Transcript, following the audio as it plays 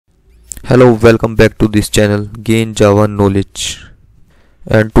Hello, welcome back to this channel Gain Java Knowledge.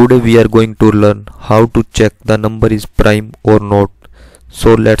 And today we are going to learn how to check the number is prime or not.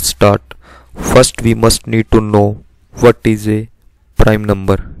 So let's start. First we must need to know what is a prime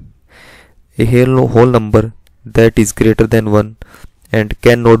number. A whole number that is greater than 1 and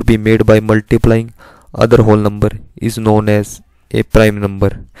cannot be made by multiplying other whole number is known as a prime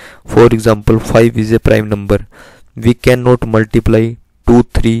number. For example, 5 is a prime number. We cannot multiply 2,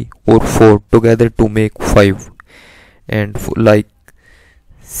 3 or 4 together to make 5, and like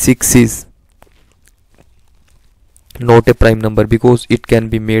 6 is not a prime number because it can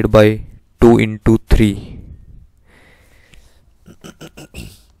be made by 2 into 3.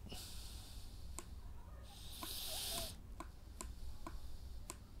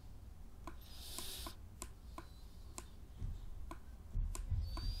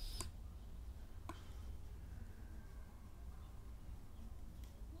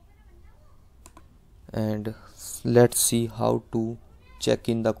 And let's see how to check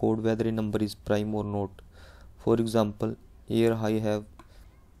in the code whether a number is prime or not. For example, here I have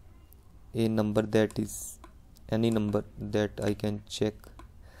a number that is any number that I can check.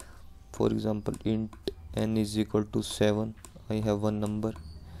 For example, int n is equal to 7. I have one number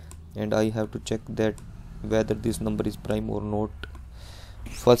and I have to check that whether this number is prime or not.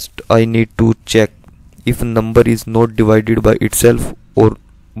 First I need to check if number is not divided by itself or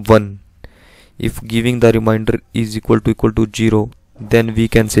 1. If giving the remainder is equal to 0, then we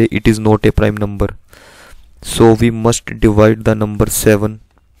can say it is not a prime number. So we must divide the number 7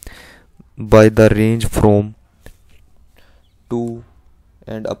 by the range from 2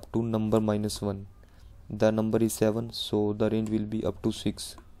 and up to number minus 1. The number is 7, so the range will be up to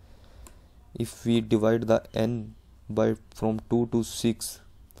 6. If we divide the n by from 2 to 6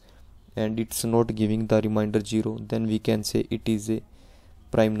 and it's not giving the remainder 0, then we can say it is a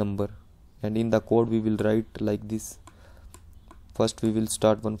prime number. And in the code we will write like this. First we will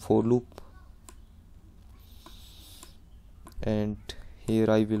start one for loop, and here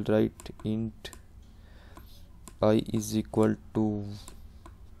I will write int I is equal to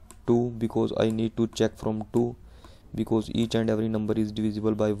 2 because I need to check from 2 because each and every number is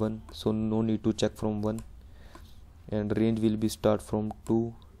divisible by 1, so no need to check from 1. And range will be start from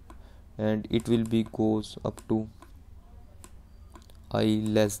 2 and it will be goes up to I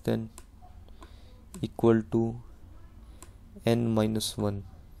less than equal to n minus 1,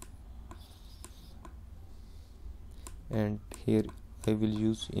 and here I will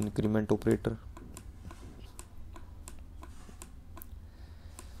use increment operator.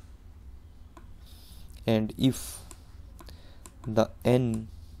 And if the n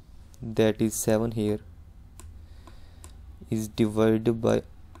that is 7 here is divisible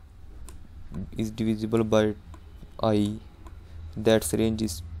by I, that's range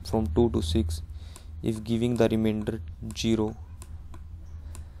is from 2 to 6. If giving the remainder 0,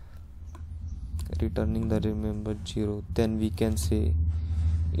 returning the remainder 0, then we can say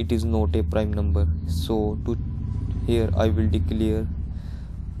it is not a prime number. So here I will declare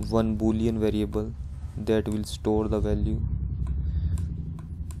one boolean variable that will store the value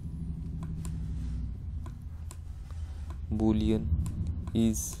boolean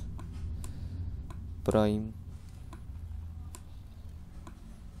is prime,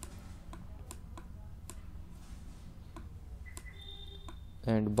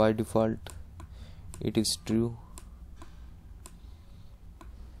 and by default it is true.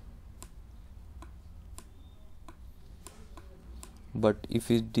 But if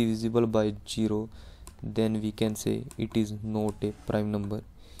it is divisible by 0, then we can say it is not a prime number.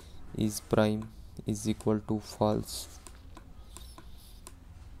 Is prime is equal to false.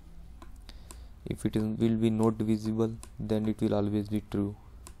 If it will be not divisible, then it will always be true.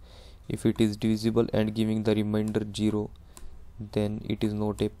 If it is divisible and giving the remainder 0, then it is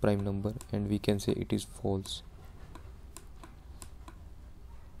not a prime number and we can say it is false.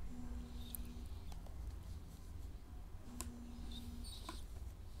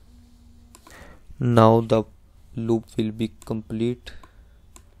 Now the loop will be complete,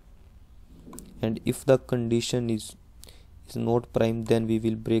 and if the condition is not prime, then we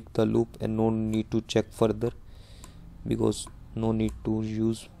will break the loop and no need to check further because no need to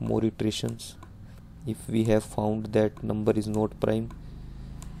use more iterations. If we have found that number is not prime,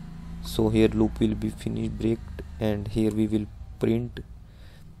 so here loop will be finished breaked, and here we will print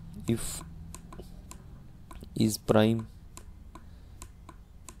if is prime.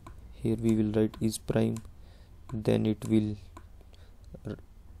 Here we will write is prime, then it will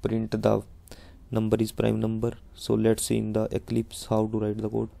print the number is prime number. So let's see in the Eclipse how to write the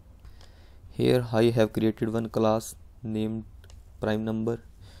code. Here I have created one class named prime number,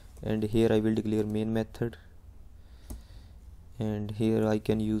 and here I will declare main method, and here I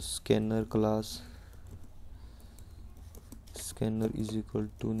can use scanner class. Scanner is equal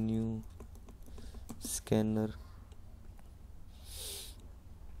to new scanner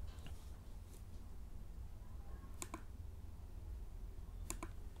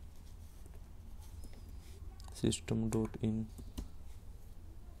system.in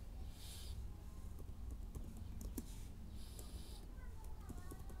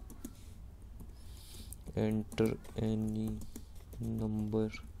enter any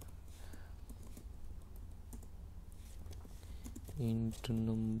number int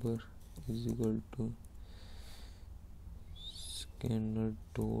number is equal to scanner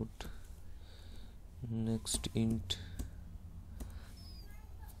dot next int.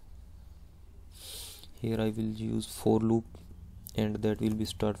 Here I will use for loop, and that will be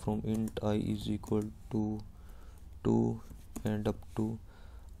start from int I is equal to 2 and up to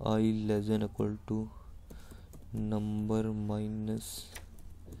I less than equal to number minus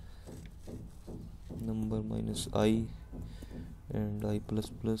I and I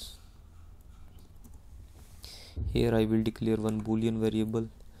plus plus. Here I will declare one boolean variable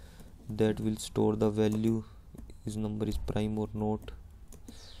that will store the value is number is prime or not.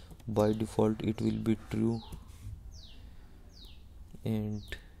 By default it will be true, and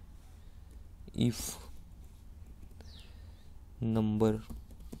if number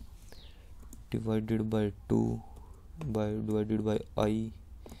divided by 2 divided by I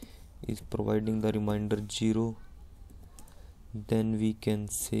is providing the remainder 0, then we can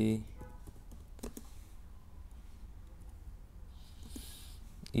say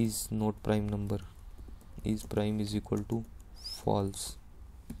is not prime number, is prime is equal to false,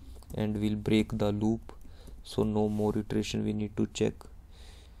 and we'll break the loop, so no more iteration we need to check.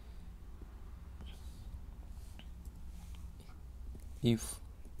 If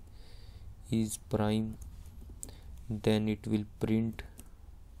is prime, then it will print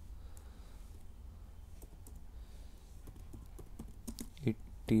it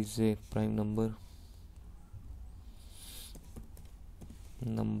is a prime number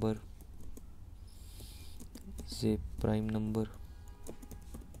is a prime number.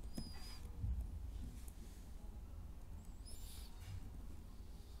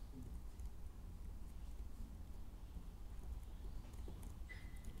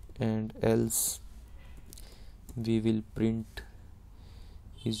 And else we will print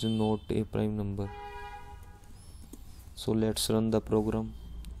is not a prime number. So let's run the program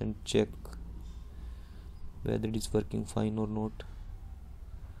and check whether it is working fine or not.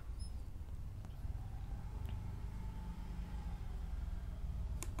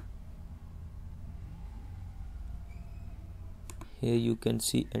 Here you can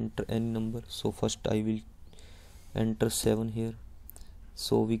see enter any number. So first I will enter 7 here,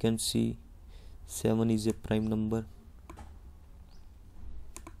 so we can see 7 is a prime number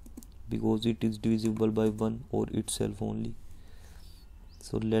because it is divisible by 1 or itself only.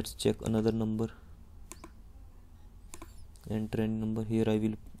 So let's check another number, enter any number. Here I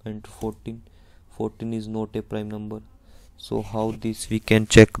will enter 14. 14 is not a prime number. So how this we can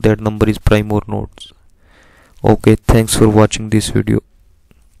check that number is prime or not? Okay, thanks for watching this video.